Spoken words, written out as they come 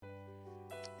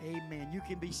Amen. You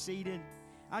can be seated.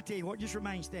 I tell you what, just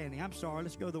remain standing. I'm sorry.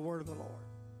 Let's go to the word of the Lord.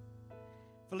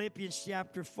 Philippians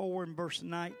chapter 4 and verse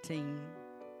 19.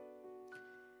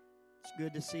 It's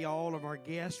good to see all of our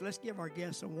guests. Let's give our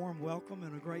guests a warm welcome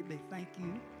and a great big thank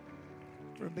you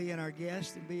for being our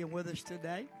guests and being with us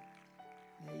today.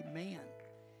 Amen.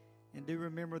 And do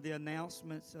remember the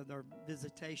announcements of our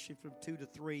visitation from 2 to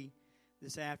 3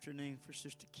 this afternoon for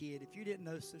Sister Kidd. If you didn't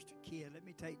know Sister Kidd, let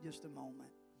me take just a moment.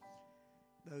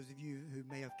 Those of you who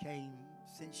may have came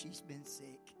since she's been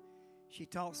sick. She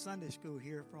taught Sunday school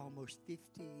here for almost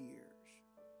 50 years.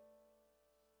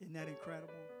 Isn't that incredible?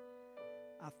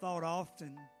 I've thought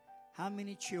often how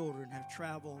many children have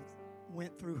traveled,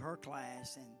 went through her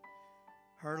class, and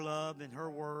her love and her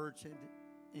words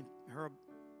and her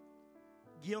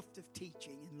gift of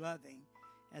teaching and loving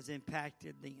has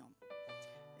impacted them.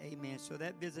 Amen. So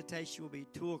that visitation will be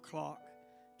 2 o'clock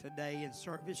today, and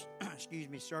service,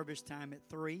 service time at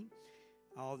 3.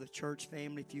 All the church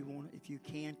family, if you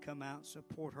can come out and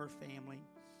support her family,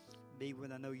 be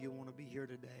with. I know you want to be here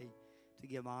today to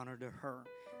give honor to her.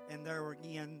 And there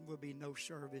again will be no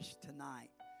service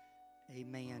tonight.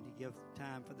 Amen. To give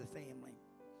time for the family.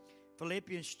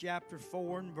 Philippians chapter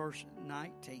 4 and verse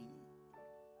 19.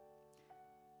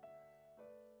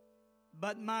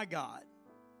 But my God,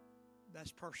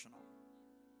 that's personal.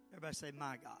 Everybody say,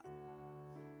 my God.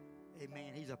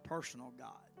 Amen. He's a personal God.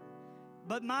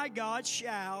 But my God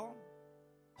shall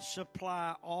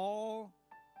supply all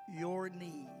your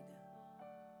need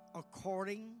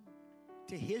according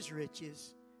to his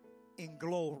riches in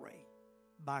glory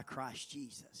by Christ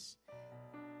Jesus.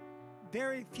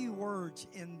 Very few words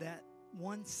in that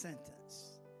one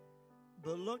sentence,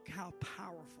 but look how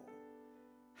powerful,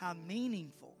 how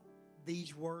meaningful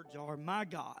these words are. My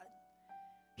God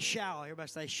shall, everybody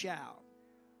say shall,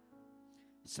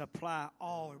 supply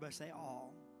all, everybody say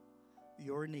all,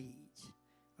 your needs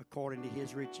according to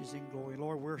his riches in glory.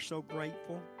 Lord, we're so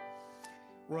grateful.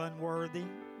 We're unworthy,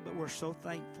 but we're so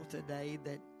thankful today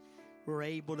that we're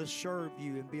able to serve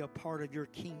you and be a part of your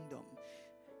kingdom.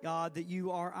 God, that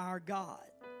you are our God,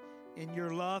 and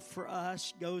your love for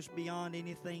us goes beyond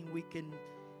anything we can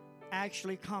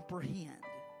actually comprehend.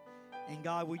 And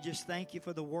God, we just thank you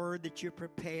for the word that you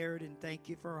prepared, and thank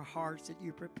you for our hearts that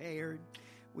you prepared.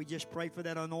 We just pray for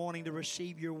that anointing to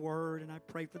receive your word, and I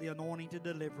pray for the anointing to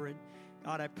deliver it.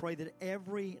 God, I pray that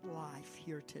every life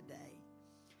here today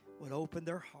would open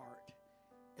their heart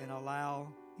and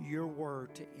allow your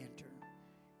word to enter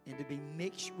and to be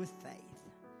mixed with faith,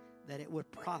 that it would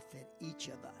profit each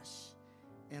of us.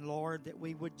 And Lord, that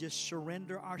we would just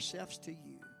surrender ourselves to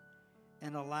you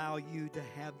and allow you to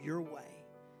have your way.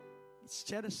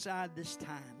 Set aside this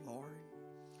time, Lord,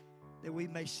 that we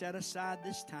may set aside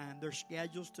this time. There's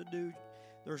schedules to do.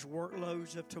 There's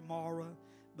workloads of tomorrow.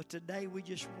 But today we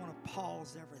just want to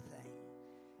pause everything.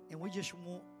 And we just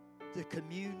want to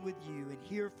commune with you and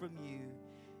hear from you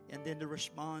and then to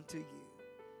respond to you.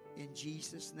 In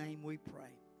Jesus' name we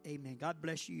pray. Amen. God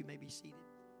bless you. You may be seated.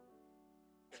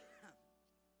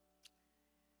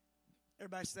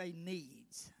 Everybody say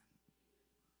needs.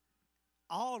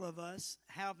 All of us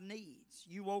have needs.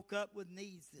 You woke up with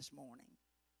needs this morning.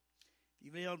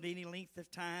 If you've lived any length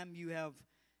of time, you have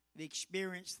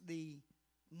experienced the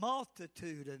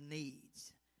multitude of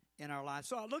needs in our lives.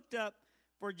 So I looked up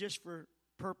for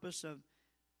purpose of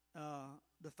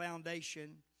the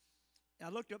foundation. I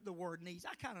looked up the word needs.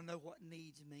 I kind of know what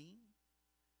needs mean.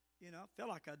 You know, I feel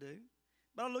like I do.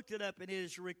 But I looked it up, and it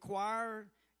is required.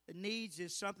 Needs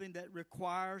is something that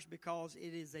requires because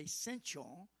it is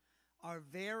essential or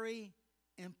very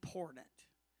important.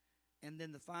 And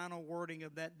then the final wording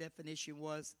of that definition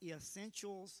was the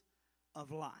essentials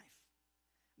of life.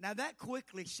 Now that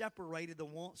quickly separated the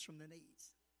wants from the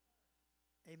needs.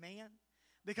 Amen?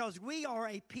 Because we are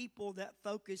a people that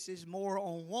focuses more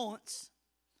on wants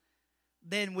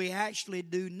than we actually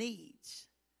do needs.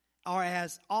 Or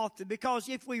as often. Because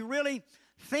if we really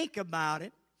think about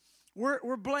it,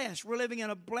 we're blessed. We're living in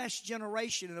a blessed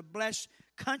generation, in a blessed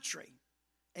country.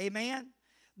 Amen?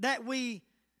 That we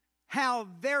have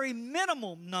very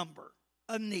minimal number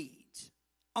of needs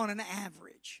on an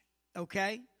average,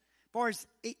 okay? As far as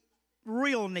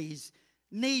real needs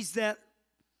that,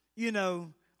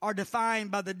 are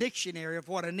defined by the dictionary of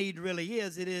what a need really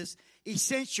is. It is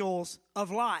essentials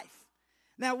of life.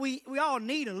 Now, we all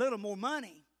need a little more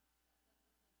money.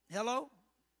 Hello?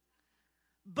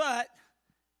 But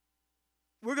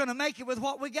we're going to make it with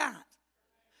what we got.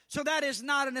 So that is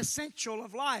not an essential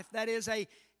of life. That is a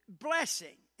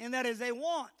blessing, and that is a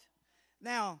want.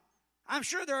 Now, I'm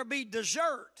sure there will be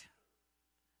dessert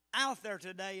out there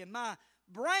today, and my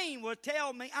brain will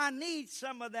tell me I need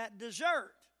some of that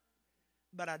dessert.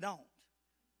 but I don't.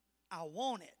 I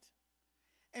want it.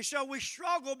 And so we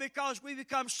struggle because we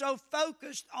become so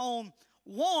focused on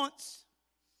wants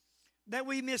that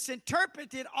we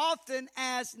misinterpret it often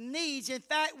as needs. In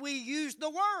fact, we use the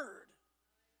word.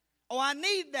 Oh, I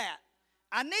need that.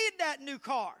 I need that new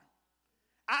car.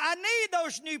 I need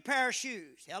those new pair of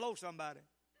shoes. Hello, somebody.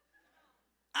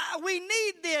 We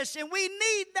need this and we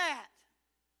need that.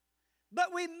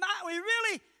 But we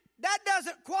really, that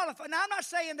doesn't qualify. Now, I'm not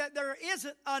saying that there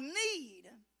isn't a need.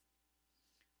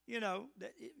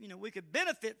 We could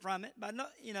benefit from it, but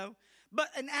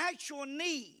an actual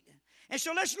need. And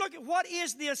so let's look at what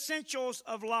is the essentials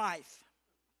of life.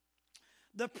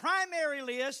 The primary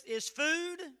list is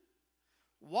food,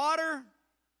 water,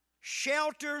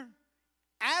 shelter,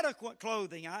 adequate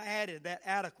clothing. I added that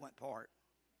adequate part.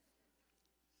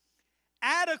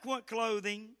 Adequate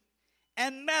clothing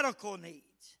and medical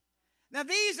needs. Now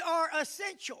these are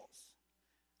essentials.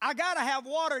 I got to have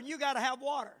water and you got to have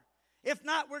water. If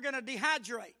not, we're going to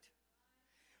dehydrate.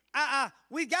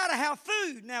 We've got to have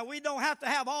food. Now, we don't have to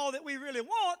have all that we really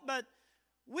want, but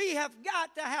we have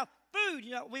got to have food.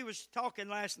 We was talking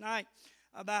last night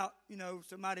about,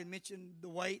 somebody mentioned the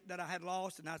weight that I had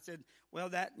lost, and I said, well,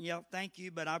 thank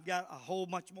you, but I've got a whole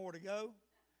bunch more to go.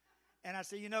 And I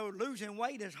said, losing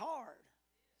weight is hard.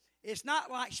 It's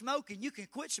not like smoking. You can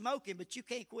quit smoking, but you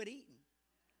can't quit eating.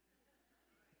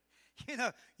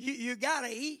 You got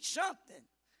to eat something.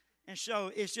 And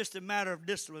so it's just a matter of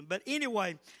discipline. But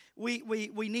anyway, we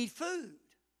need food.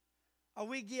 Or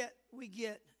we get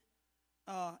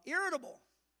irritable.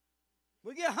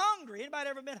 We get hungry. Anybody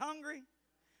ever been hungry?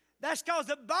 That's because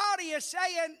the body is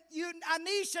saying, I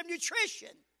need some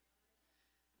nutrition.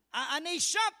 I need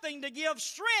something to give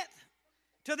strength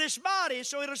to this body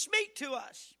so it'll speak to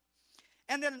us.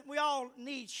 And then we all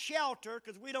need shelter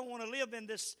because we don't want to live in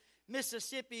this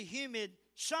Mississippi humid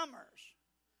summers.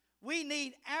 We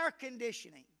need air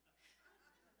conditioning.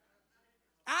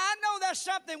 I know that's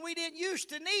something we didn't used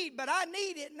to need, but I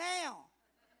need it now.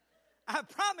 I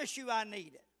promise you I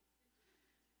need it.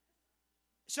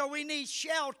 So we need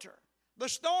shelter. The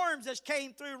storms that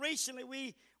came through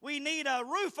recently, we need a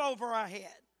roof over our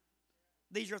head.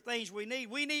 These are things we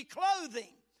need. We need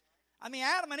clothing.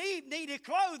 Adam and Eve needed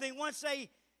clothing once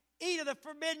they ate of the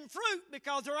forbidden fruit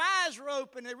because their eyes were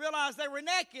open. They realized they were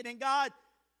naked, and God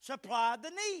supplied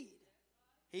the need.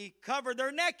 He covered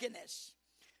their nakedness.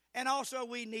 And also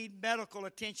we need medical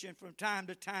attention from time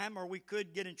to time, or we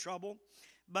could get in trouble.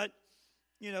 But,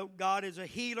 God is a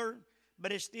healer,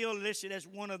 but it's still listed as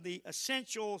one of the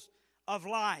essentials of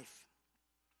life.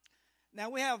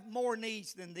 Now, we have more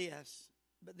needs than this,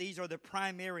 but these are the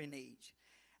primary needs.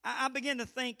 I began to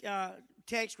think,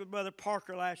 text with Brother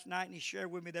Parker last night, and he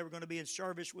shared with me they were going to be in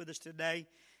service with us today.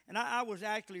 And I was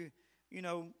actually,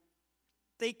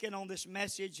 thinking on this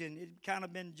message, and it kind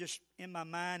of been just in my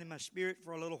mind, in my spirit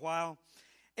for a little while.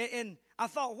 And I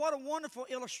thought, what a wonderful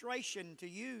illustration to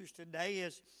use today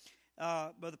is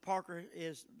Brother Parker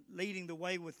is leading the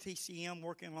way with TCM,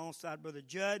 working alongside Brother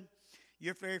Judd.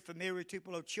 You're very familiar with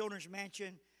Tupelo Children's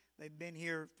Mansion. They've been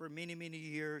here for many, many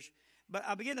years. But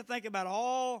I began to think about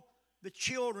all the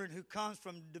children who come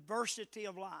from diversity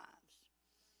of lives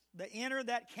that enter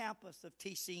that campus of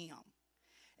TCM.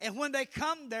 And when they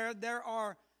come there, there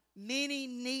are many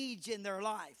needs in their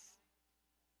life.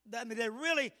 They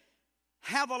really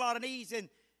have a lot of needs. And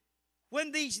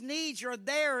when these needs are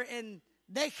there and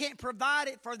they can't provide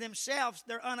it for themselves,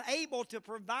 they're unable to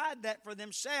provide that for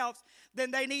themselves, then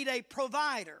they need a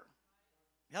provider.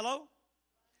 Hello?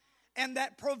 And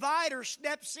that provider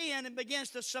steps in and begins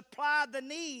to supply the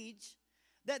needs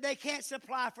that they can't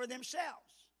supply for themselves.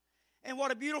 And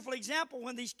what a beautiful example,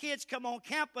 when these kids come on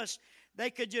campus, they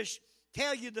could just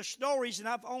tell you the stories, and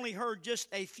I've only heard just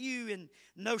a few and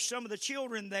know some of the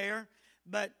children there,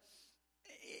 but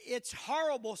it's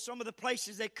horrible, some of the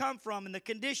places they come from and the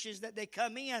conditions that they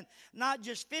come in, not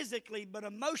just physically, but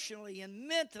emotionally and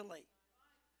mentally,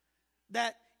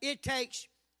 that it takes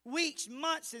weeks,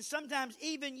 months, and sometimes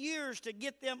even years to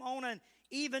get them on an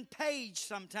even page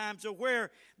sometimes of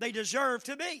where they deserve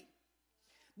to be.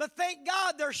 But thank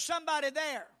God there's somebody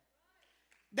there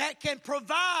that can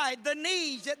provide the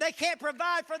needs that they can't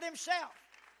provide for themselves.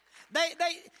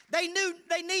 They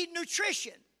need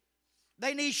nutrition.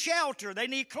 They need shelter. They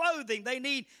need clothing. They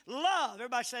need love.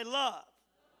 Everybody say love.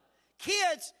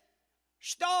 Kids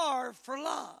starve for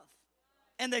love,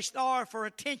 and they starve for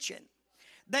attention.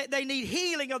 They need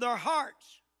healing of their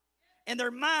hearts and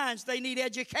their minds. They need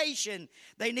education.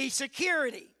 They need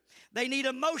security. They need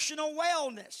emotional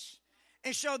wellness.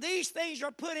 And so these things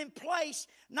are put in place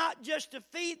not just to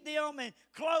feed them and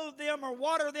clothe them or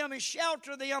water them and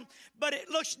shelter them, but it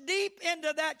looks deep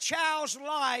into that child's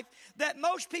life that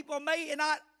most people may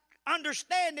not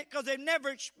understand it because they've never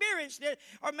experienced it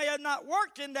or may have not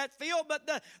worked in that field, but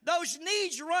those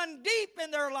needs run deep in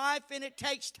their life, and it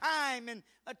takes time and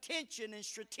attention and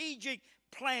strategic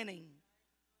planning.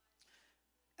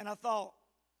 And I thought,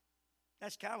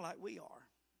 that's kind of like we are.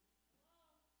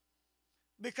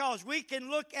 Because we can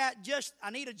look at just,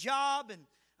 I need a job and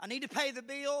I need to pay the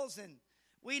bills and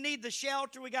we need the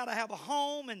shelter. We got to have a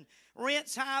home and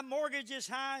rent's high, mortgage is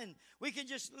high, and we can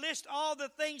just list all the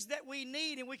things that we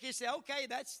need and we can say, okay,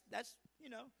 that's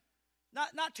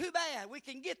not too bad. We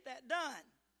can get that done.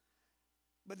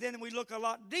 But then we look a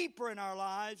lot deeper in our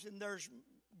lives and there's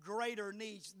greater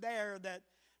needs there that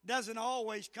doesn't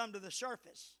always come to the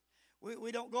surface.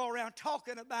 We don't go around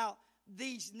talking about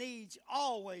these needs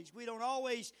always. We don't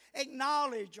always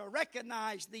acknowledge or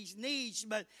recognize these needs,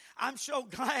 but I'm so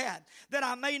glad that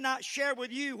I may not share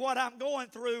with you what I'm going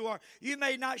through, or you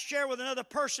may not share with another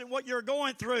person what you're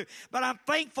going through, but I'm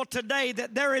thankful today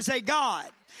that there is a God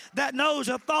that knows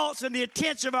the thoughts and the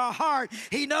intents of our heart.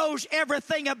 He knows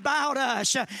everything about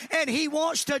us, and He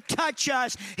wants to touch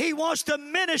us. He wants to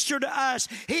minister to us.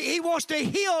 He wants to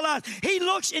heal us. He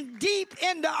looks in deep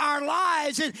into our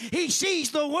lives, and He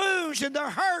sees the wounds and the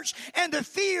hurts and the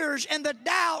fears and the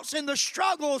doubts and the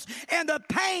struggles and the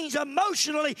pains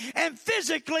emotionally and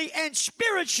physically and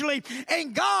spiritually.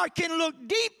 And God can look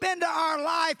deep into our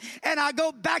life. And I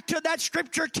go back to that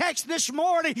scripture text this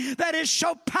morning that is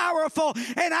so powerful.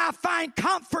 And I find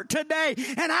comfort today,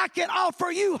 and I can offer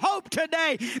you hope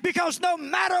today, because no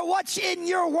matter what's in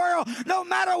your world, no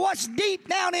matter what's deep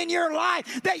down in your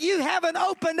life that you haven't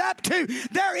opened up to,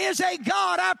 there is a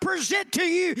God I present to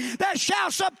you that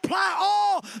shall supply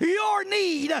all your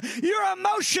need, your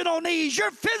emotional needs,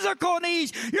 your physical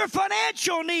needs, your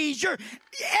financial needs, your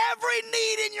every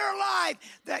need in your life,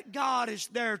 that God is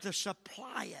there to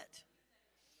supply it.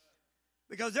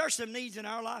 Because there's some needs in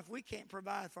our life we can't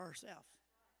provide for ourselves.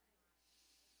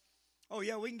 Oh,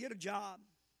 yeah, we can get a job.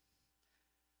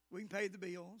 We can pay the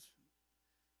bills.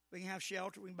 We can have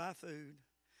shelter. We can buy food.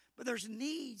 But there's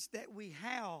needs that we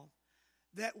have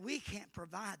that we can't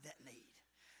provide that need.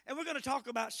 And we're going to talk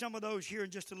about some of those here in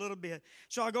just a little bit.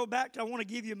 So I go back to, I want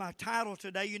to give you my title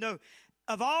today. You know,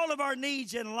 of all of our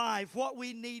needs in life, what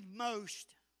we need most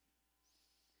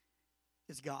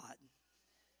is God.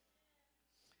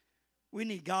 We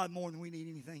need God more than we need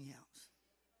anything else.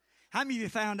 How many of you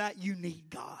found out you need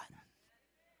God?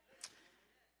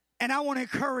 And I want to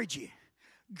encourage you,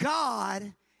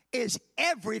 God is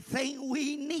everything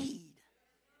we need.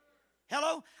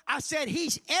 Hello? I said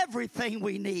He's everything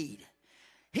we need.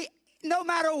 No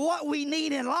matter what we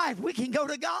need in life, we can go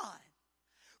to God.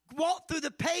 Walk through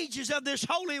the pages of this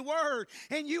holy word,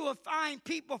 and you will find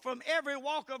people from every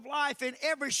walk of life, in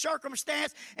every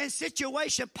circumstance and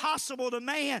situation possible to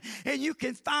man. And you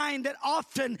can find that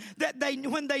often that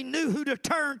when they knew who to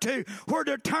turn to, where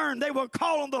to turn, they will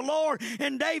call on the Lord.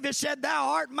 And David said,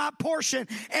 Thou art my portion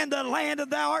in the land of,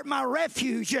 Thou art my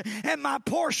refuge and my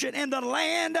portion in the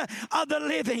land of the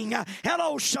living.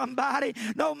 Hello, somebody.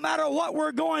 No matter what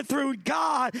we're going through,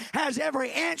 God has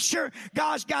every answer.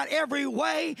 God's got every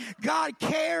way. God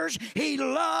cares. He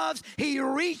loves. He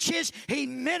reaches. He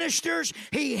ministers.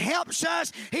 He helps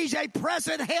us. He's a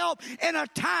present help in a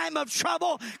time of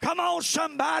trouble. Come on,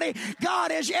 somebody.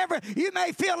 God is ever. You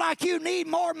may feel like you need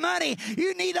more money.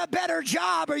 You need a better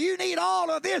job, or you need all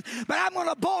of this. But I'm going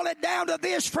to boil it down to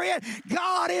this, friend.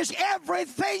 God is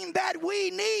everything that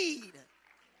we need.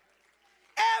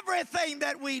 Everything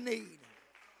that we need.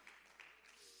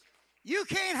 You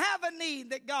can't have a need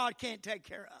that God can't take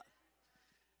care of.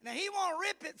 Now, He won't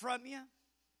rip it from you.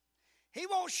 He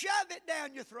won't shove it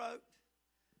down your throat.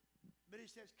 But He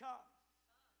says, come.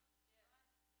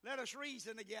 Let us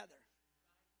reason together.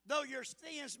 Though your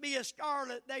sins be as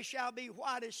scarlet, they shall be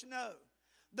white as snow.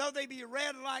 Though they be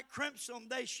red like crimson,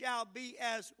 they shall be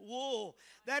as wool.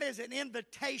 That is an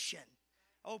invitation.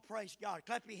 Oh, praise God.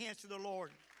 Clap your hands to the Lord.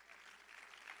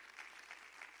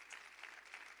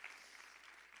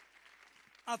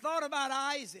 I thought about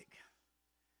Isaac.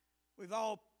 We've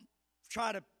all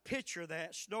tried to picture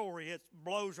that story. It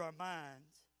blows our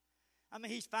minds. I mean,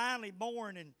 he's finally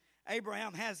born, and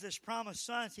Abraham has this promised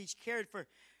son. He's cared for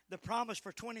the promise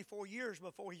for 24 years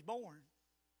before he's born.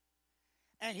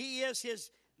 And he is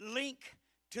his link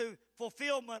to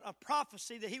fulfillment of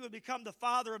prophecy that he would become the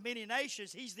father of many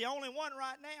nations. He's the only one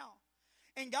right now.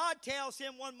 And God tells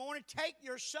him one morning, take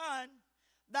your son,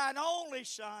 thine only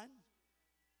son,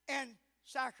 and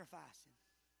sacrifice him.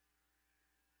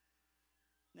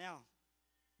 Now,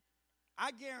 I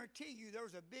guarantee you there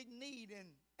was a big need in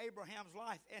Abraham's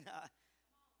life and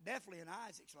definitely in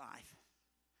Isaac's life.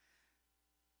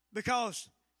 Because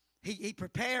he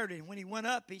prepared, and when he went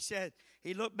up, he said,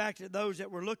 he looked back to those that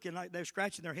were looking like they were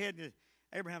scratching their head, and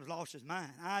Abraham's lost his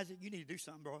mind. Isaac, you need to do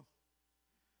something, bro.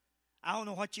 I don't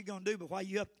know what you're going to do, but while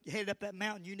you headed up that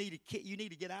mountain, you need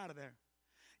to get out of there.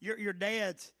 Your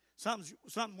dad's,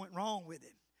 something went wrong with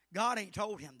him. God ain't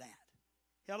told him that.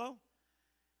 Hello?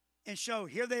 And so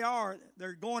here they are.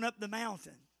 They're going up the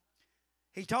mountain.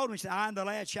 He told him, he said, I and the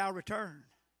lad shall return.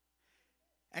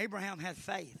 Abraham had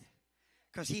faith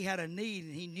because he had a need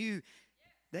and he knew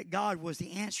that God was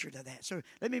the answer to that. So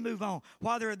let me move on.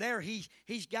 While they're there, he's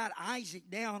got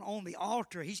Isaac down on the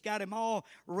altar. He's got him all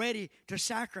ready to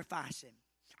sacrifice him.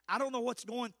 I don't know what's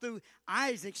going through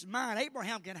Isaac's mind.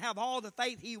 Abraham can have all the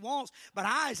faith he wants, but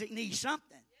Isaac needs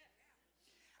something.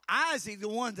 Isaac, the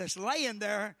one that's laying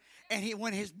there, and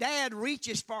when his dad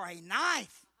reaches for a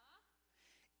knife,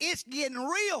 it's getting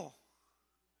real.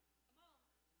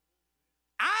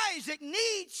 Isaac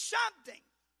needs something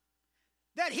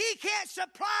that he can't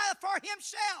supply for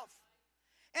himself.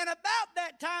 And about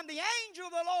that time, the angel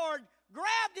of the Lord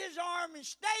grabbed his arm and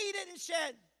stayed it and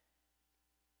said,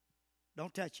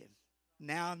 don't touch him.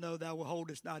 Now I know thou will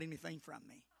hold us not anything from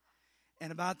me.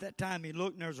 And about that time, he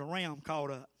looked, and there's a ram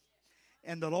caught up.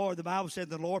 And the Bible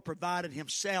said the Lord provided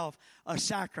himself a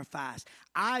sacrifice.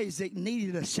 Isaac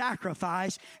needed a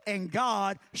sacrifice, and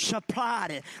God supplied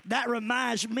it. That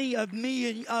reminds me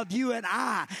and of you and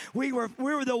I. We were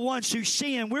the ones who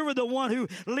sinned. We were the one who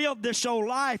lived this old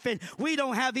life, and we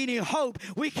don't have any hope.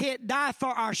 We can't die for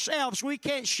ourselves. We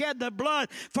can't shed the blood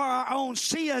for our own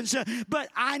sins. But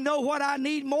I know what I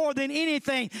need more than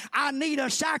anything. I need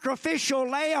a sacrificial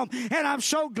lamb, and I'm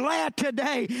so glad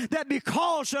today that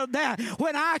because of that,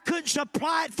 when I couldn't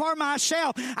supply it for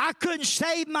myself, I couldn't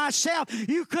save myself,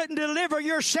 you couldn't deliver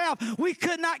yourself, we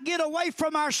could not get away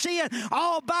from our sin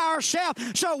all by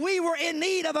ourselves. So we were in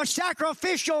need of a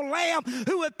sacrificial lamb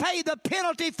who would pay the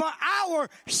penalty for our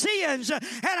sins. And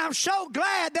I'm so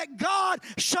glad that God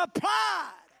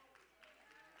supplied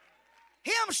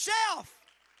himself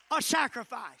a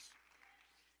sacrifice.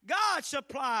 God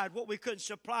supplied what we couldn't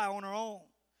supply on our own.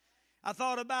 I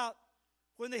thought about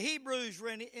when the Hebrews were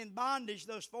in bondage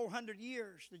those 400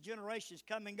 years, the generations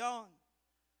come and gone.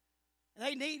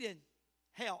 They needed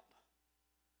help.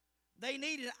 They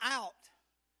needed out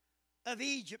of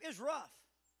Egypt. It was rough.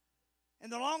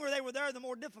 And the longer they were there, the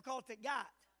more difficult it got.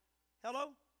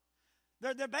 Hello?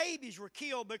 Their babies were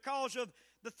killed because of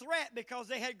the threat, because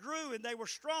they had grew and they were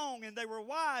strong and they were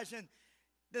wise, and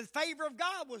the favor of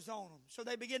God was on them. So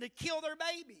they began to kill their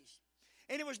babies.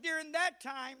 And it was during that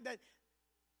time that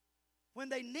when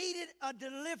they needed a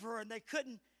deliverer and they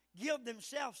couldn't give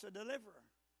themselves a deliverer,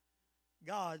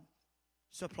 God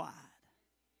supplied.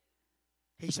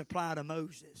 He supplied to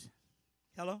Moses.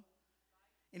 Hello?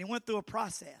 And he went through a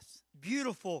process.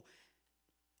 Beautiful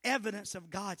evidence of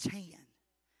God's hand.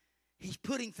 He's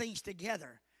putting things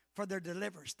together for their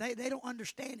deliverance. They don't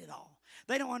understand it all.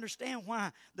 They don't understand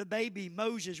why the baby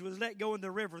Moses was let go in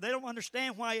the river. They don't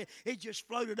understand why it just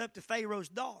floated up to Pharaoh's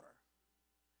daughter.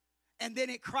 And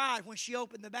then it cried when she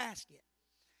opened the basket.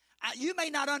 You may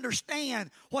not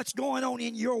understand what's going on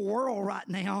in your world right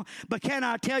now, but can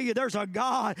I tell you there's a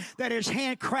God that is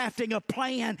handcrafting a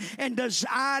plan and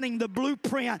designing the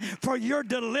blueprint for your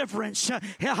deliverance.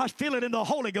 I feel it in the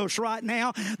Holy Ghost right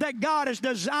now, that God is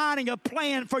designing a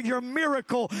plan for your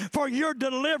miracle, for your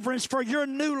deliverance, for your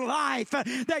new life,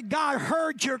 that God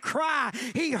heard your cry.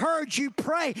 He heard you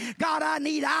pray. God, I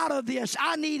need out of this.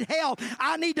 I need help.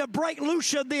 I need to break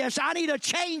loose of this. I need a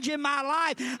change in my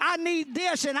life. I need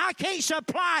this, and I can't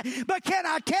supply. But can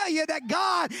I tell you that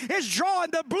God is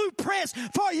drawing the blueprints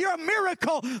for your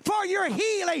miracle, for your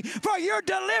healing, for your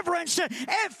deliverance,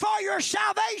 and for your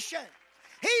salvation.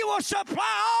 He will supply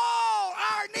all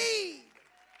our need.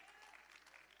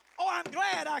 Oh, I'm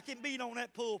glad I can beat on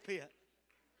that pulpit.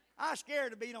 I'm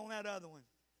scared to beat on that other one.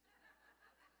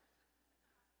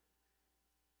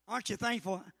 Aren't you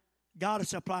thankful God will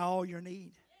supply all your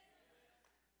need?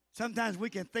 Sometimes we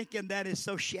can think that is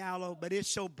so shallow, but it's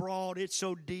so broad, it's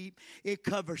so deep, it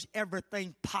covers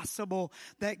everything possible,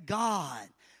 that God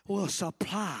will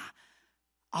supply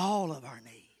all of our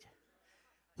need.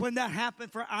 When that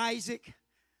happened for Isaac,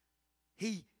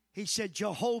 he said,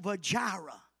 Jehovah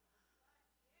Jireh,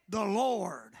 the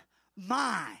Lord,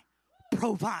 my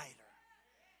provider.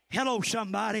 Hello,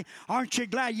 somebody. Aren't you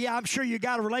glad? Yeah, I'm sure you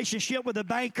got a relationship with a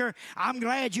banker. I'm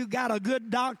glad you got a good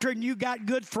doctor and you got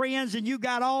good friends and you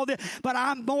got all this. But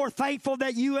I'm more thankful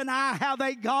that you and I have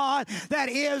a God that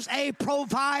is a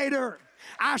provider.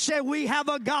 I said we have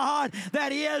a God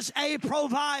that is a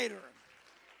provider.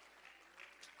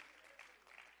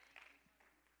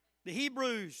 The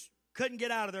Hebrews couldn't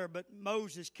get out of there, but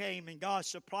Moses came and God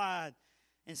supplied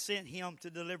and sent him to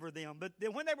deliver them. But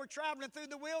then when they were traveling through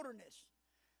the wilderness,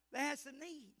 they had some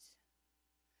needs.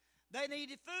 They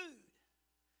needed food.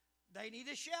 They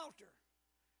needed shelter.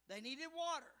 They needed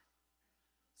water.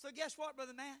 So guess what,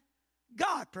 Brother Matt?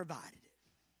 God provided it.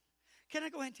 Can I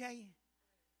go ahead and tell you?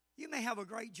 You may have a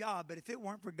great job, but if it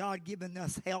weren't for God giving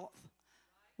us health,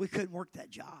 we couldn't work that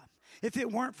job. If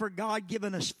it weren't for God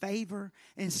giving us favor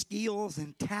and skills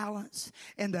and talents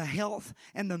and the health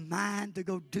and the mind to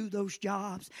go do those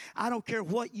jobs, I don't care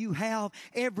what you have,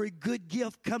 every good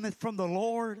gift cometh from the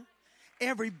Lord.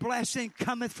 Every blessing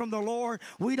cometh from the Lord.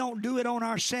 We don't do it on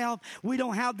ourselves. We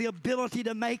don't have the ability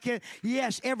to make it.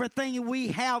 Yes, everything we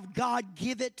have, God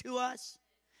give it to us.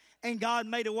 And God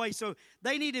made a way. So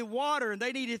they needed water and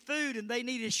they needed food and they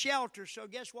needed shelter. So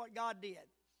guess what God did?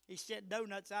 He sent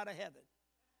donuts out of heaven.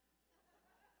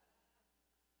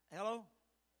 Hello?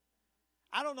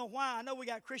 I don't know why. I know we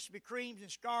got Krispy Kremes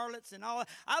and Scarlets and all that.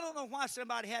 I don't know why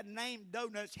somebody had named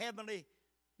donuts Heavenly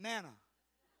Manna.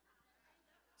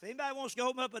 So anybody wants to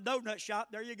open up a donut shop,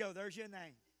 there you go. There's your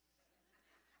name.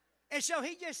 And so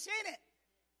he just sent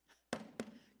it.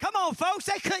 Come on, folks.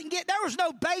 They couldn't get, there was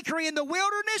no bakery in the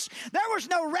wilderness. There was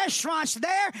no restaurants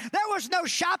there. There was no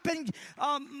shopping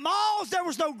malls. There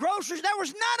was no groceries. There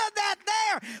was none of that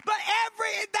there. But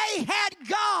they had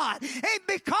God. And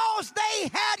because they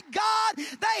had God,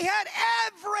 they had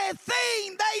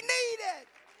everything they needed.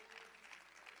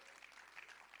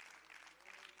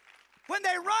 When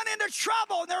they run into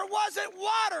trouble, there wasn't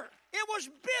water. It was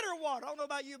bitter water. I don't know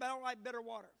about you, but I don't like bitter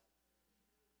water.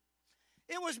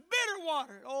 It was bitter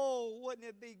water. Oh, wouldn't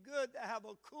it be good to have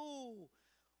a cool,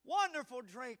 wonderful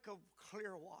drink of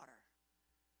clear water?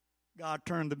 God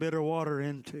turned the bitter water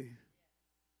into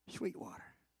sweet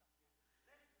water.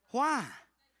 Why?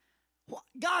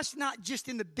 God's not just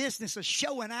in the business of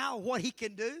showing out what he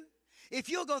can do. If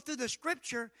you'll go through the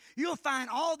scripture, you'll find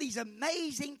all these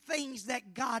amazing things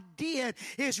that God did.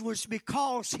 It was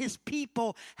because his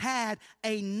people had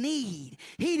a need.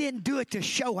 He didn't do it to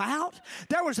show out.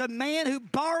 There was a man who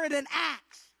borrowed an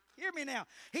axe. Hear me now.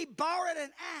 He borrowed an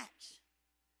axe.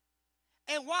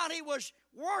 And while he was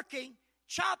working,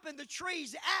 chopping the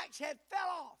trees, the axe had fell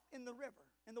off in the river,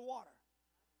 in the water.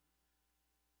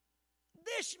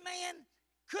 This man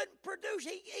couldn't produce.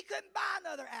 He couldn't buy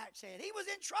another axe head. He was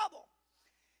in trouble.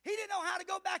 He didn't know how to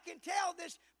go back and tell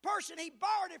this person he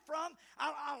borrowed it from,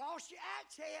 I lost your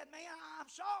axe head, man. I'm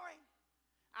sorry.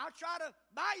 I'll try to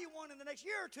buy you one in the next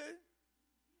year or two.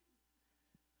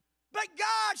 But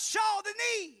God saw the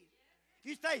need.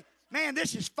 You say, man,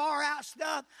 this is far out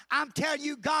stuff. I'm telling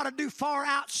you, God will do far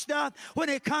out stuff when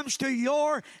it comes to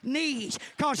your needs.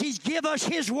 Because he's give us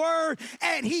his word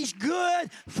and he's good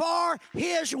for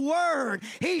his word.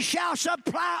 He shall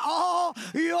supply all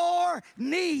your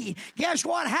need. Guess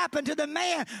what happened to the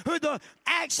man who the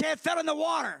axe head fell in the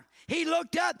water? He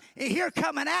looked up and here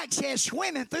come an axe head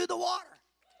swimming through the water.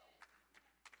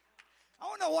 I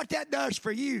don't know what that does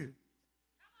for you.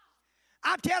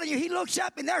 I'm telling you, he looks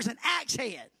up and there's an axe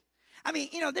head. I mean,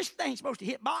 this thing's supposed to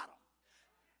hit bottom.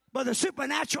 But the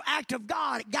supernatural act of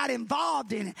God got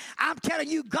involved in it. I'm telling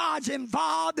you, God's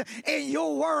involved in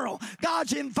your world.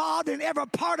 God's involved in every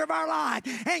part of our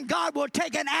life. And God will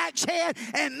take an axe head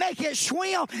and make it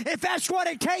swim if that's what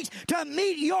it takes to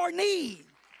meet your need.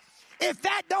 If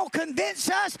that don't convince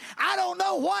us, I don't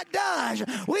know what does.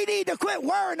 We need to quit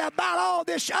worrying about all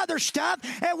this other stuff,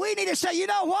 and we need to say, you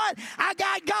know what? I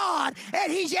got God,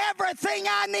 and he's everything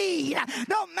I need.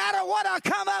 No matter what I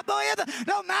come up with,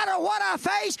 no matter what I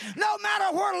face, no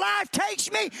matter where life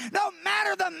takes me, no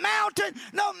matter the mountain,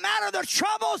 no matter the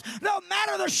troubles, no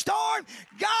matter the storm,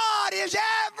 God is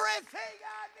everything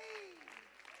I need.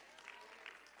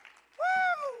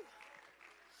 Woo!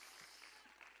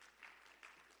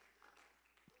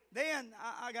 Then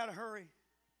I got to hurry.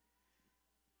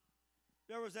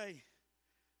 There was a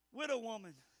widow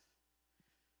woman.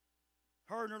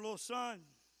 Her and her little son.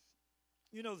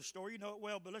 You know the story. You know it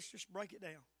well, but let's just break it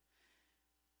down.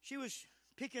 She was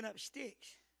picking up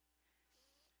sticks.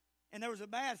 And there was a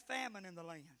bad famine in the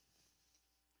land.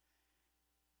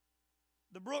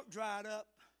 The brook dried up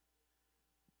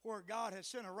where God had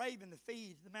sent a raven to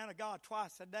feed the man of God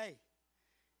twice a day.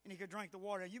 And he could drink the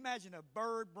water. You imagine a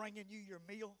bird bringing you your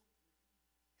meal?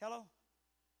 Hello?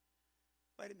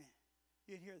 Wait a minute.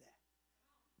 You didn't hear that.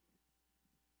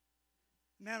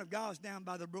 The man of God was down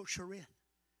by the brook Cherith.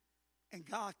 And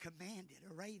God commanded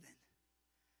a raven.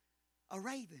 A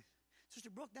raven.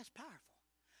 Sister Brooke, that's powerful.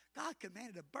 God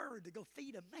commanded a bird to go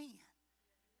feed a man.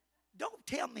 Don't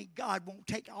tell me God won't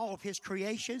take all of his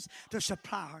creations to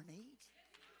supply our needs.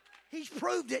 He's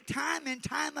proved it time and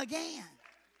time again.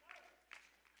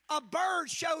 A bird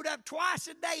showed up twice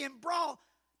a day and brought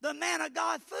the man of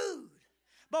God food.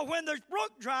 But when the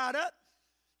brook dried up,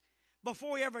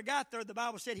 before he ever got there, the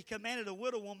Bible said he commanded a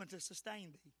widow woman to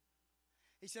sustain thee.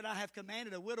 He said, I have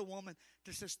commanded a widow woman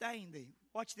to sustain thee.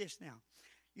 Watch this now.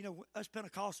 You know, us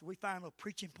Pentecostals, we find little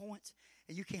preaching points,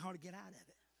 and you can't hardly get out of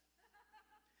it.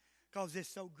 Because it's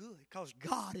so good. Because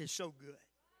God is so good.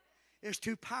 It's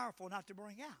too powerful not to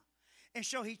bring out. And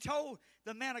so he told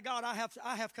the man of God,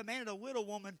 I have commanded a widow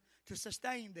woman to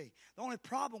sustain thee. The only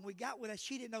problem we got with that,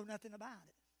 she didn't know nothing about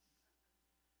it.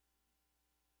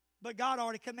 But God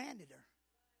already commanded her.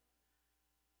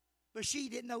 But she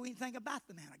didn't know anything about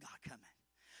the man of God coming.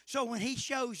 So when he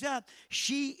shows up,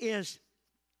 she is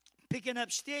picking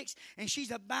up sticks, and she's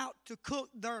about to cook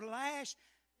their last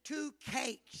 2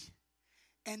 cakes.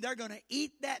 And they're going to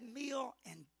eat that meal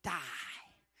and die.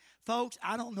 Folks,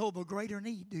 I don't know of a greater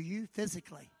need, do you,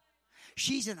 physically?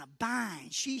 She's in a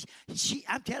bind.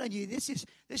 I'm telling you, this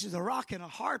is a rock in a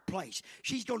hard place.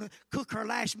 She's going to cook her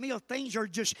last meal. Things are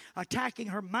just attacking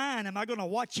her mind. Am I going to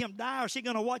watch him die, or is he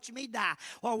going to watch me die?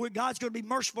 Or God's going to be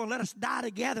merciful and let us die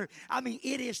together? I mean,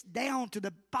 it is down to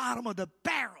the bottom of the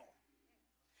barrel.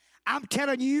 I'm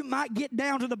telling you, you might get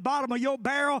down to the bottom of your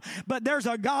barrel, but there's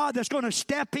a God that's going to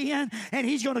step in, and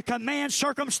he's going to command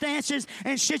circumstances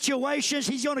and situations.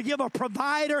 He's going to give a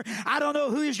provider. I don't know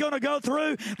who he's going to go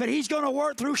through, but he's going to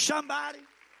work through somebody.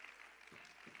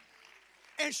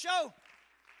 And so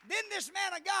then this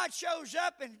man of God shows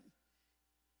up, and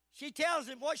she tells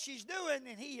him what she's doing,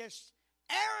 and he is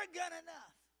arrogant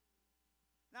enough.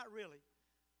 Not really.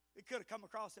 It could have come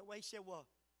across that way. He said, well,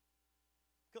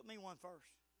 cook me one first.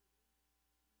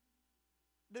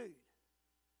 Dude,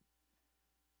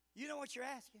 you know what you're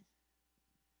asking?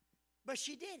 But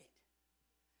she did it.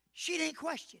 She didn't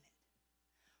question it.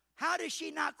 How did she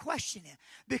not question it?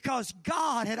 Because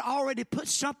God had already put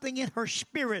something in her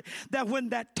spirit that when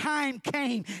that time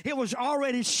came, it was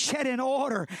already set in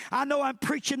order. I know I'm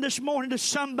preaching this morning to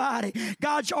somebody.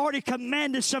 God's already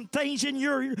commanded some things in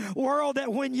your world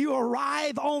that when you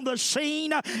arrive on the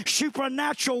scene,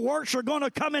 supernatural works are going to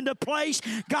come into place.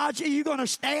 You're going to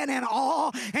stand in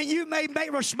awe, and you may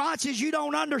make responses you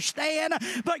don't understand,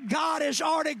 but God is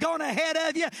already gone ahead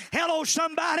of you. Hello,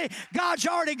 somebody. God's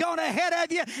already gone ahead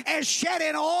of you and set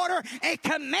in order and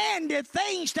commanded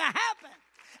things to happen.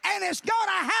 And it's going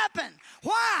to happen.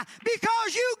 Why?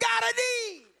 Because you got a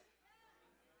need.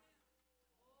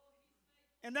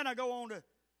 And then I go on to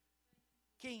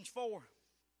Kings 4. I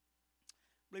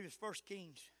believe it's 1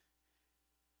 Kings.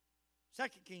 2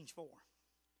 Kings 4.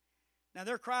 Now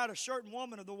there cried a certain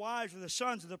woman of the wives of the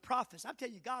sons of the prophets. I'm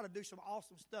telling you, God will do some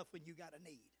awesome stuff when you got a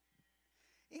need.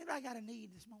 Anybody got a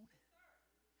need this morning?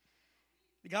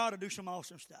 God will do some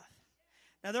awesome stuff.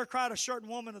 Now there cried a certain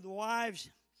woman of the wives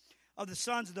of the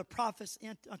sons of the prophets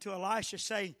unto Elisha,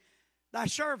 saying, Thy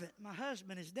servant, my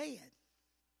husband, is dead.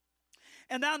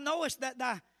 And thou knowest that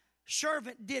thy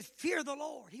servant did fear the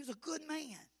Lord. He was a good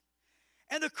man.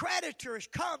 And the creditor is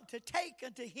come to take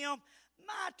unto him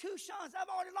my 2 sons. I've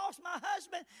already lost my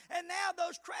husband, and now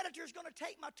those creditors are going to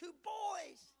take my 2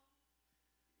 boys.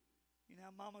 You know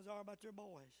how mamas are about their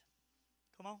boys.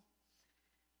 Come on.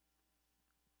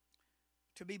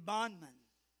 To be bondmen.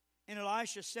 And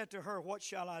Elisha said to her, What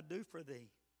shall I do for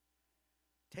thee?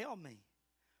 Tell me,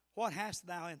 what hast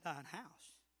thou in thine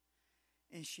house?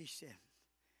 And she said,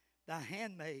 Thy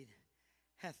handmaid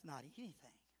hath not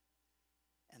anything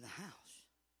in the house,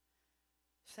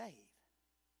 save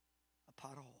a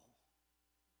pot of oil.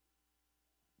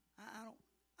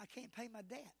 I can't pay my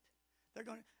debt.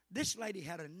 This lady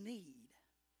had a need.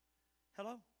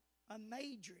 Hello? A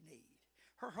major need.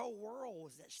 Her whole world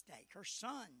was at stake. Her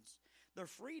sons, their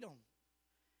freedom.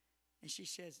 And she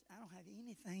says, I don't have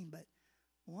anything but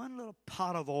one little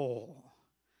pot of oil.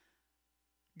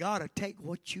 God will take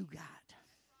what you got.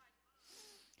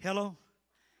 Hello?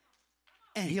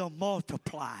 And he'll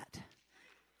multiply it.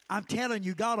 I'm telling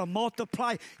you, God will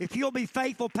multiply. If you'll be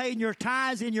faithful paying your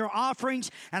tithes and your offerings,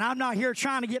 and I'm not here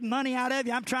trying to get money out of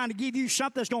you. I'm trying to give you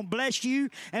something that's going to bless you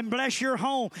and bless your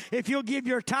home. If you'll give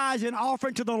your tithes and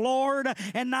offering to the Lord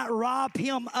and not rob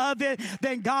him of it,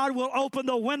 then God will open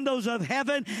the windows of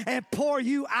heaven and pour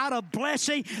you out a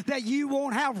blessing that you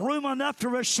won't have room enough to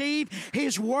receive.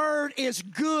 His word is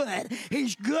good.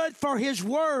 He's good for his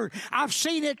word. I've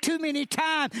seen it too many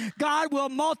times. God will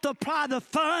multiply the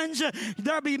funds.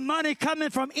 There'll be money coming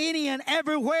from any and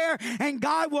everywhere, and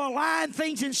God will align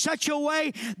things in such a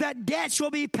way that debts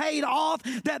will be paid off,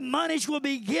 that monies will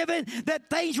be given, that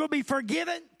things will be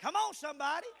forgiven. Come on,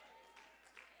 somebody.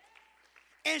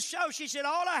 And so she said,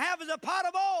 all I have is a pot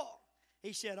of oil.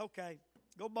 He said, okay,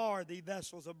 go borrow these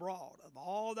vessels abroad of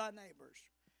all thy neighbors,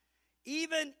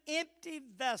 even empty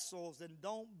vessels, and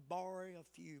don't borrow a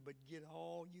few, but get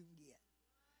all you can get.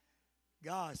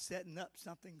 God's setting up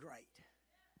something great.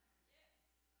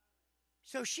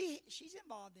 So she's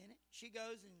involved in it. She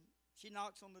goes and she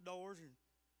knocks on the doors and,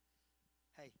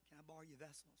 hey, can I borrow your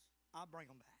vessels? I'll bring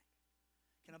them back.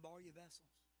 Can I borrow your vessels?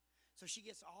 So she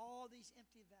gets all these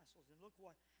empty vessels, and look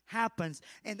what happens.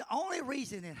 And the only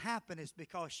reason it happened is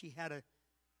because she had a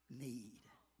need.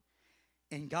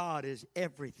 And God is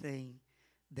everything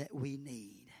that we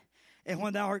need. And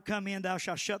when thou art come in, thou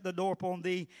shalt shut the door upon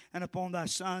thee and upon thy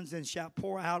sons, and shalt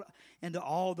pour out into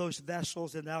all those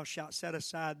vessels, and thou shalt set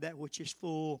aside that which is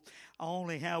full. I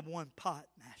only have one pot,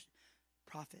 Master.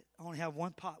 Prophet, I only have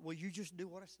one pot. Will you just do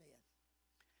what I said?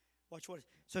 Watch what.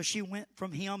 So she went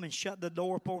from him and shut the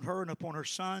door upon her and upon her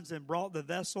sons, and brought the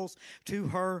vessels to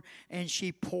her, and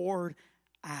she poured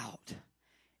out.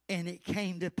 And it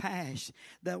came to pass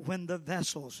that when the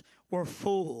vessels were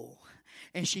full,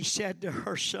 and she said to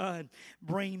her son,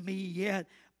 bring me yet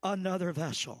another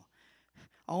vessel.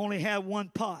 I only have one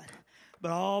pot,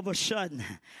 but all of a sudden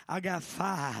I got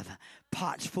 5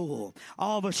 pots full.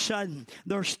 All of a sudden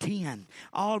there's 10.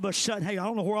 All of a sudden, hey, I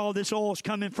don't know where all this oil is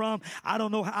coming from. I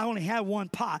don't know. I only have one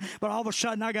pot, but all of a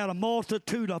sudden I got a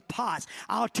multitude of pots.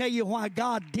 I'll tell you why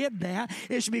God did that.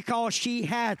 It's because she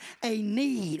had a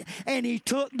need, and he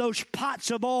took those pots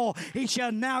of oil. He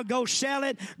said, now go sell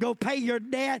it, go pay your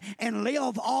debt, and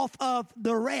live off of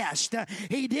the rest.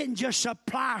 He didn't just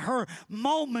supply her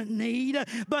moment need,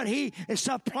 but he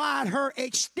supplied her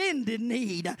extended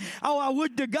need. Oh, I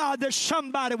would to God that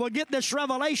somebody will get this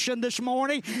revelation this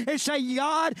morning and say,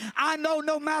 God, I know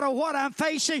no matter what I'm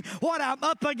facing, what I'm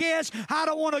up against, I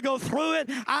don't want to go through it.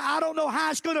 I don't know how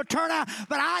it's going to turn out,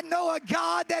 but I know a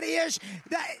God that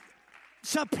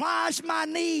supplies my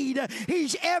need.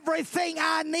 He's everything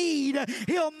I need.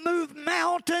 He'll move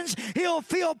mountains. He'll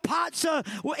fill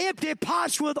empty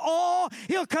pots with oil.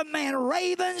 He'll command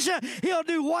ravens. He'll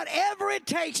do whatever it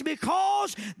takes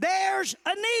because there's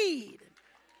a need.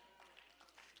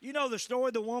 You know the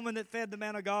story, the woman that fed the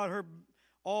man of God, her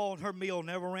oil and her meal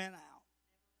never ran out.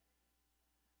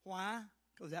 Why?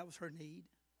 Because that was her need.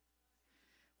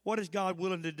 What is God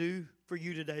willing to do for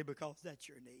you today because that's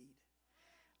your need?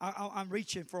 I'm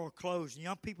reaching for a close.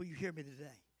 Young people, you hear me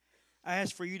today. I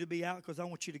ask for you to be out because I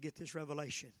want you to get this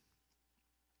revelation.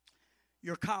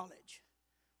 Your college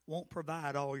won't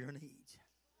provide all your needs.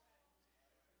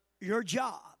 Your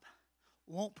job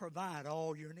won't provide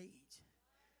all your needs.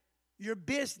 Your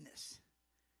business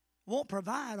won't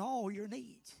provide all your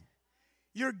needs.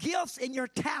 Your gifts and your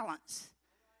talents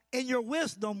and your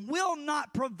wisdom will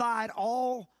not provide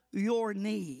all your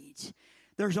needs.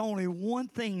 There's only one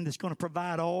thing that's going to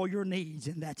provide all your needs,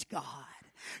 and that's God.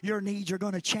 Your needs are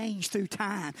going to change through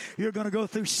time. You're going to go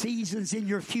through seasons in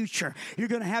your future. You're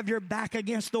going to have your back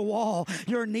against the wall.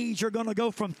 Your needs are going to go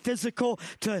from physical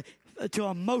to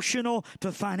emotional,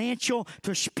 to financial,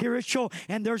 to spiritual,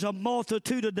 and there's a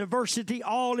multitude of diversity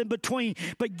all in between.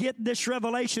 But get this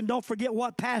revelation. Don't forget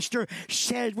what Pastor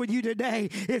said with you today.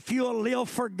 If you'll live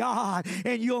for God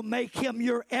and you'll make Him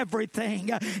your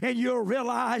everything, and you'll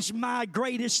realize my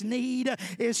greatest need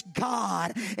is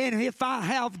God. And if I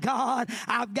have God,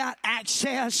 I've got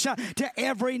access to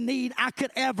every need I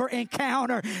could ever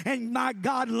encounter. And my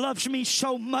God loves me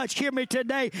so much. Hear me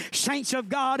today, saints of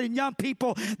God and young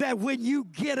people, that when you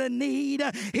get a need,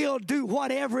 He'll do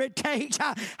whatever it takes.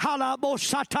 I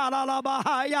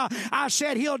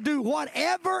said He'll do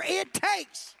whatever it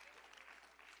takes.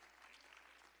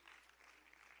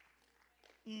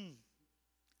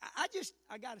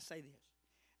 I got to say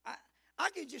this. I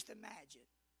can just imagine.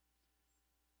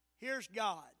 Here's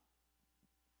God.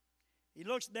 He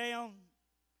looks down.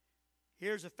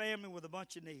 Here's a family with a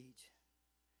bunch of needs.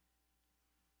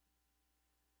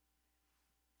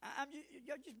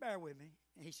 Just bear with me.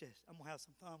 And he says, I'm going to have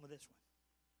some fun with this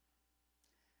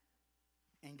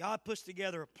one. And God puts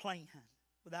together a plan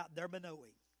without their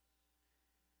knowing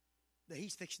that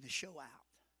He's fixing to show out.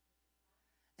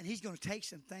 And He's going to take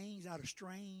some things out of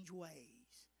strange ways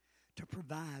to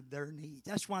provide their needs.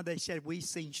 That's why they said we've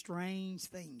seen strange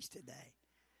things today.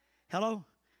 Hello?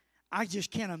 I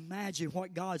just can't imagine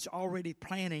what God's already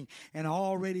planning and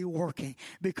already working,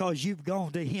 because you've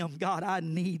gone to Him. God, I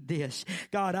need this.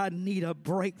 God, I need a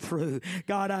breakthrough.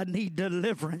 God, I need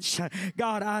deliverance.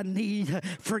 God, I need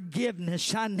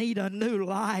forgiveness. I need a new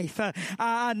life.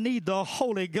 I need the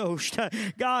Holy Ghost.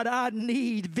 God, I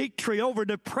need victory over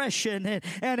depression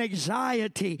and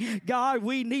anxiety. God,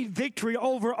 we need victory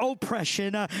over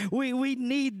oppression. We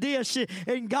need this.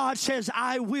 And God says,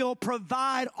 I will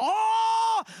provide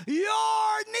all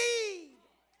your need.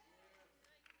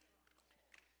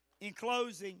 In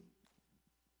closing,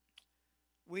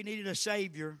 we needed a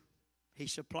Savior. He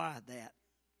supplied that.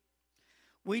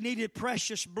 We needed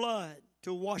precious blood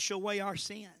to wash away our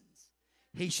sins.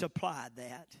 He supplied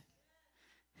that.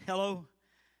 Hello?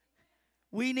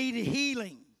 We needed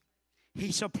healing.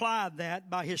 He supplied that.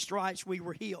 By His stripes we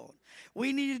were healed.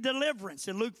 We needed deliverance.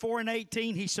 In Luke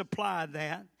 4:18, He supplied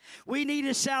that. We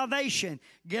needed salvation.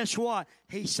 Guess what?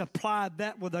 He supplied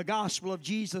that with the gospel of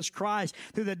Jesus Christ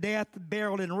through the death,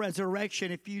 burial, and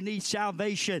resurrection. If you need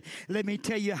salvation, let me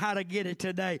tell you how to get it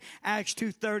today. Acts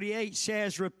 2:38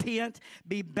 says, repent,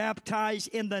 be baptized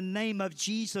in the name of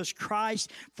Jesus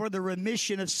Christ for the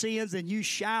remission of sins, and you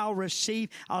shall receive.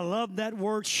 I love that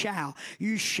word, shall.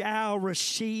 You shall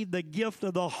receive the gift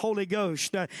of the Holy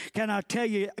Ghost. Can I tell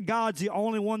you, God's the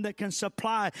only one that can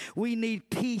supply. We need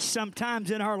peace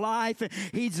sometimes in our life.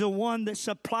 He's the one that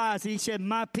supplies. He said,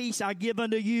 my peace I give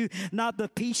unto you, not the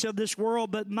peace of this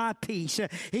world, but my peace.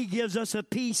 He gives us a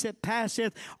peace that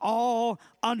passeth all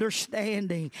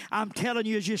understanding. I'm telling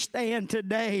you, as you stand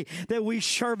today, that we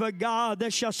serve a God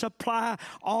that shall supply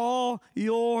all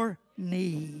your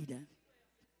need.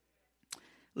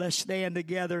 Let's stand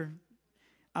together.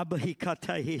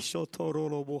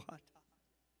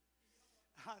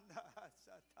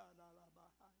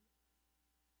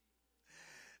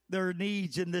 There are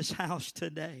needs in this house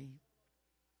today.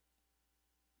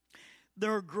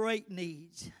 There are great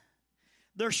needs.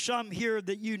 There's some here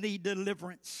that you need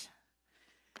deliverance.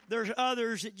 There's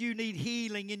others that you need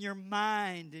healing in your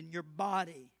mind and your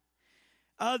body.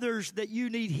 Others that you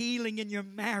need healing in your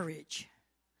marriage.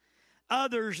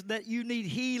 Others that you need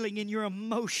healing in your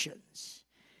emotions.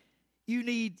 You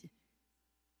need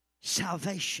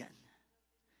salvation.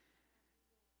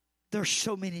 There's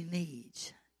so many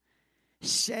needs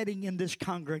sitting in this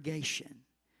congregation.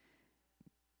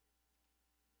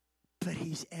 But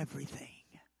He's everything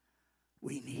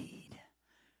we need.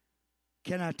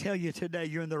 Can I tell you today,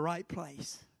 you're in the right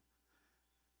place.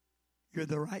 You're in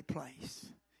the right place.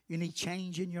 You need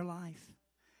change in your life.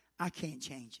 I can't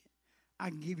change it. I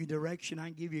can give you direction. I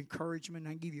can give you encouragement. I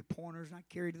can give you pointers. I can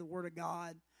carry to the Word of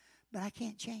God. But I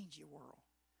can't change your world.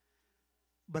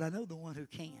 But I know the one who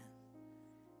can.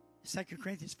 2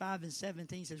 Corinthians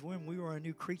 5:17 says, when we were a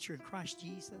new creature in Christ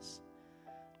Jesus,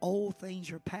 old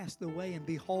things are passed away, and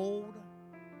behold,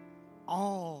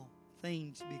 all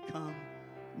things become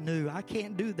new. I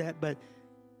can't do that, but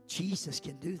Jesus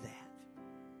can do that.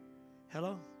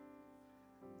 Hello?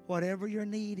 Whatever your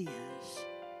need is,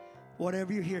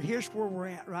 whatever you're here, here's where we're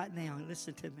at right now. And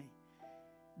listen to me.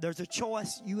 There's a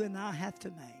choice you and I have to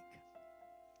make.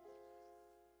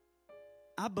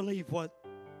 I believe what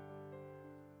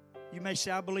you may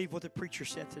say, I believe what the preacher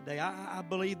said today. I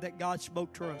believe that God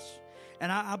spoke to us.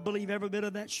 And I believe every bit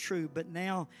of that's true. But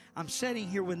now I'm sitting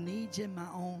here with needs in my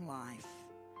own life.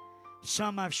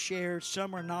 Some I've shared,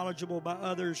 some are knowledgeable about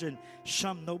others, and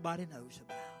some nobody knows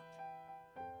about.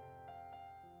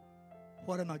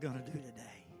 What am I going to do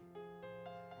today?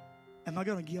 Am I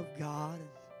going to give God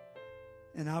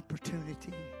an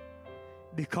opportunity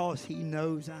because He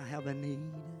knows I have a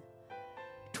need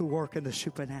to work in the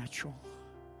supernatural?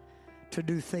 To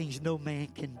do things no man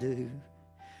can do.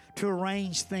 To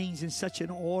arrange things in such an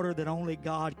order that only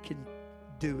God can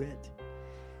do it.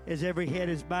 As every head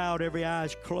is bowed, every eye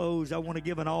is closed, I want to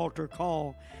give an altar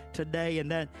call today.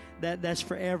 And that's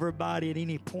for everybody at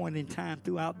any point in time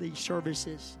throughout these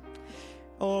services.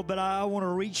 Oh, but I want to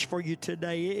reach for you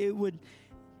today. It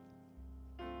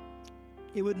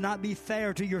would not be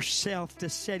fair to yourself to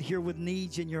sit here with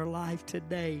needs in your life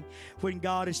today when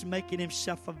God is making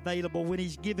Himself available, when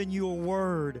He's given you a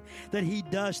word, that He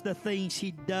does the things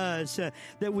He does,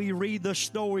 that we read the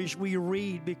stories we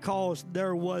read because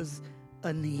there was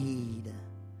a need.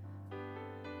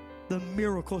 The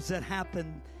miracles that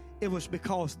happened, it was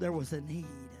because there was a need.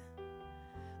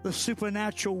 The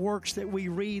supernatural works that we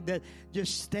read that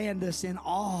just stand us in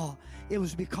awe, it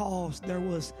was because there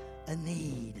was a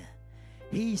need.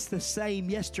 He's the same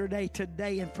yesterday,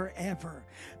 today, and forever.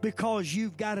 Because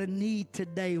you've got a need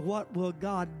today, what will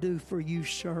God do for you,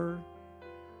 sir?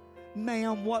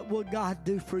 Ma'am, what will God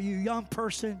do for you? Young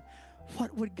person,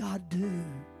 what would God do?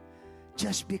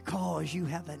 just because you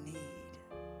have a need.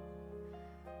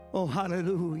 Oh,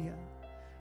 hallelujah.